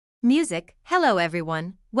Music. Hello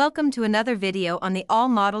everyone, welcome to another video on the All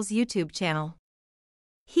Models YouTube channel.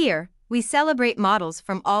 Here, we celebrate models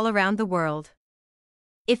from all around the world.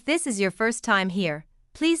 If this is your first time here,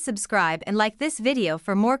 please subscribe and like this video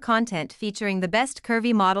for more content featuring the best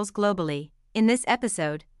curvy models globally. In this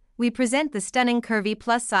episode, we present the stunning curvy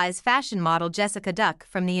plus-size fashion model Jessica Duque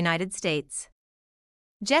from the United States.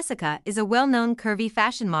 Jessica is a well-known curvy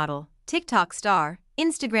fashion model, TikTok star,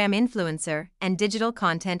 Instagram influencer, and digital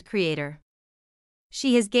content creator.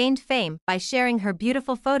 She has gained fame by sharing her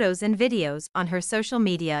beautiful photos and videos on her social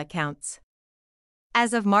media accounts.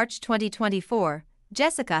 As of March 2024,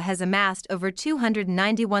 Jessica has amassed over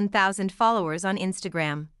 291,000 followers on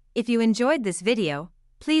Instagram. If you enjoyed this video,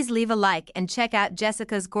 please leave a like and check out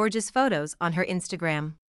Jessica's gorgeous photos on her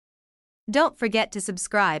Instagram. Don't forget to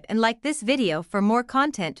subscribe and like this video for more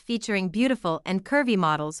content featuring beautiful and curvy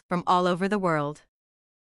models from all over the world.